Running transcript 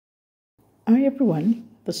Hi everyone,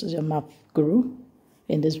 this is your math guru.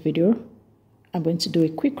 In this video, I'm going to do a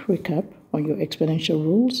quick recap on your exponential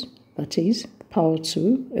rules, that is, power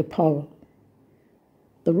to a power.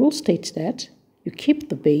 The rule states that you keep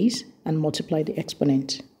the base and multiply the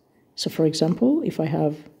exponent. So for example, if I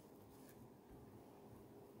have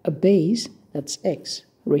a base that's x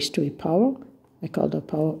raised to a power, I call that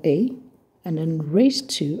power a, and then raised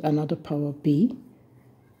to another power b,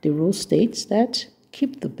 the rule states that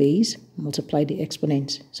keep the base, multiply the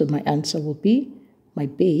exponent. So my answer will be my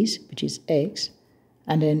base, which is x,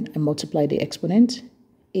 and then I multiply the exponent,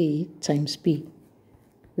 a times b,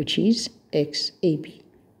 which is xab.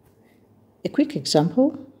 A quick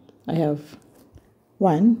example, I have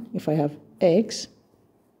 1, if I have x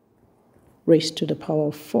raised to the power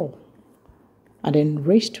of 4, and then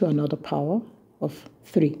raised to another power of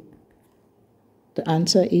 3. The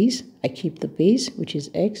answer is I keep the base, which is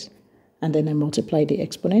x, and then I multiply the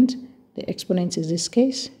exponent. The exponent in this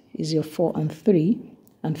case is your 4 and 3,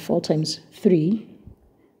 and 4 times 3,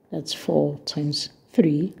 that's 4 times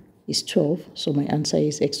 3 is 12, so my answer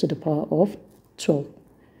is x to the power of 12.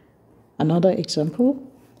 Another example,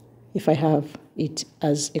 if I have it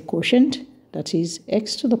as a quotient, that is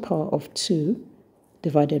x to the power of 2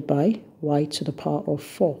 divided by y to the power of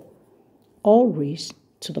 4, all raised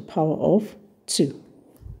to the power of 2.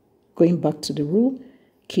 Going back to the rule,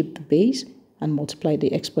 keep the base and multiply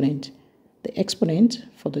the exponent. The exponent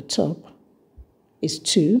for the top is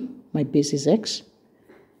 2. My base is x.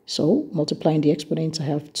 So multiplying the exponent, I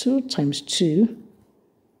have 2 times 2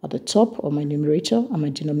 at the top of my numerator and my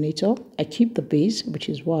denominator. I keep the base, which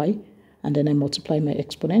is y, and then I multiply my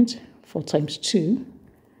exponent. 4 times 2.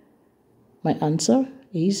 My answer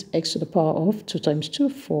is x to the power of 2 times 2,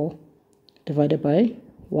 4, divided by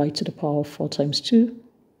y to the power of 4 times 2,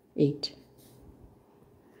 8.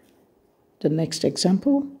 The next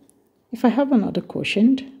example, if I have another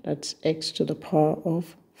quotient, that's x to the power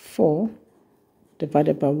of 4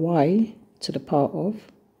 divided by y to the power of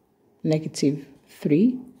negative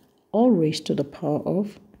 3, all raised to the power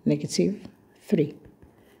of negative 3.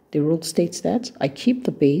 The rule states that I keep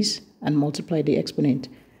the base and multiply the exponent.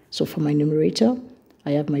 So for my numerator,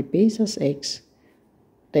 I have my base as x,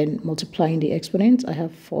 then multiplying the exponent, I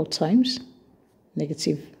have 4 times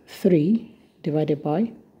negative 3 divided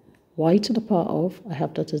by y to the power of, I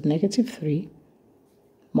have that as negative 3,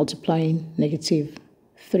 multiplying negative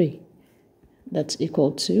 3. That's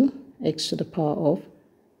equal to x to the power of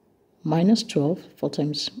minus 12, 4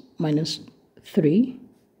 times minus 3,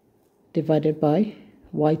 divided by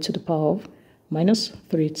y to the power of minus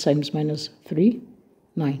 3 times minus 3,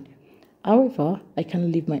 9. However, I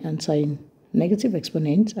can leave my answer in negative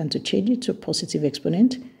exponent, and to change it to a positive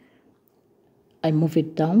exponent, I move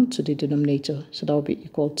it down to the denominator. So that will be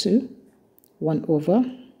equal to 1 over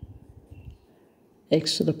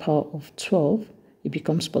x to the power of 12. It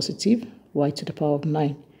becomes positive, y to the power of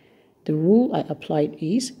 9. The rule I applied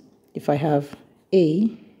is if I have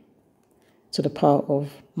a to the power of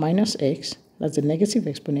minus x, that's the negative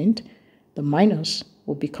exponent, the minus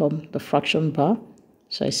will become the fraction bar.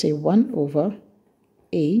 So I say 1 over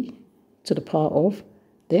a to the power of,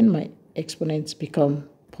 then my exponents become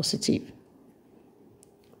positive.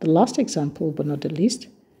 The last example, but not the least,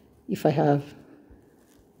 if I have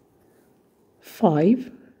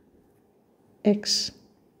 5x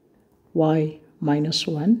y minus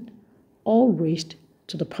 1, all raised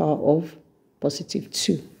to the power of positive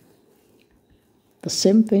 2. The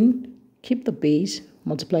same thing, keep the base,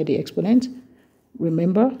 multiply the exponent.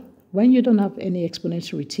 Remember, when you don't have any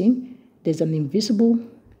exponential routine, there's an invisible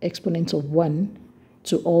exponent of 1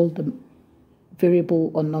 to all the variable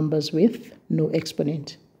or numbers with no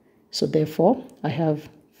exponent. So therefore, I have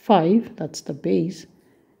 5, that's the base,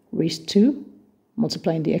 raised to,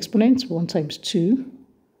 multiplying the exponents, 1 times 2,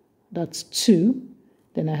 that's 2.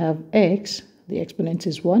 Then I have x, the exponent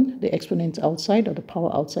is 1, the exponent outside or the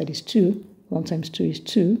power outside is 2, 1 times 2 is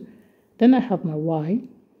 2. Then I have my y,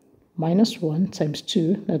 minus 1 times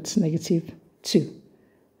 2, that's negative 2.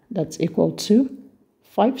 That's equal to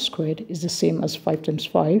 5 squared is the same as 5 times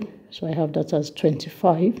 5, so I have that as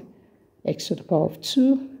 25, x to the power of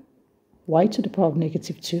 2, y to the power of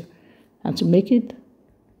negative 2. And to make it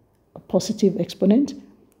a positive exponent,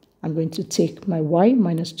 I'm going to take my y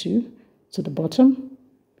minus 2 to the bottom,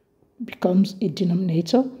 becomes a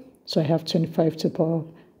denominator, so I have 25 to the power of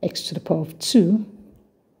x to the power of 2,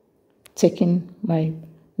 taking my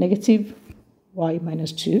negative y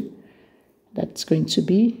minus 2, that's going to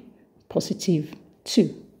be positive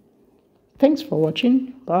 2. Thanks for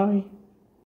watching. Bye.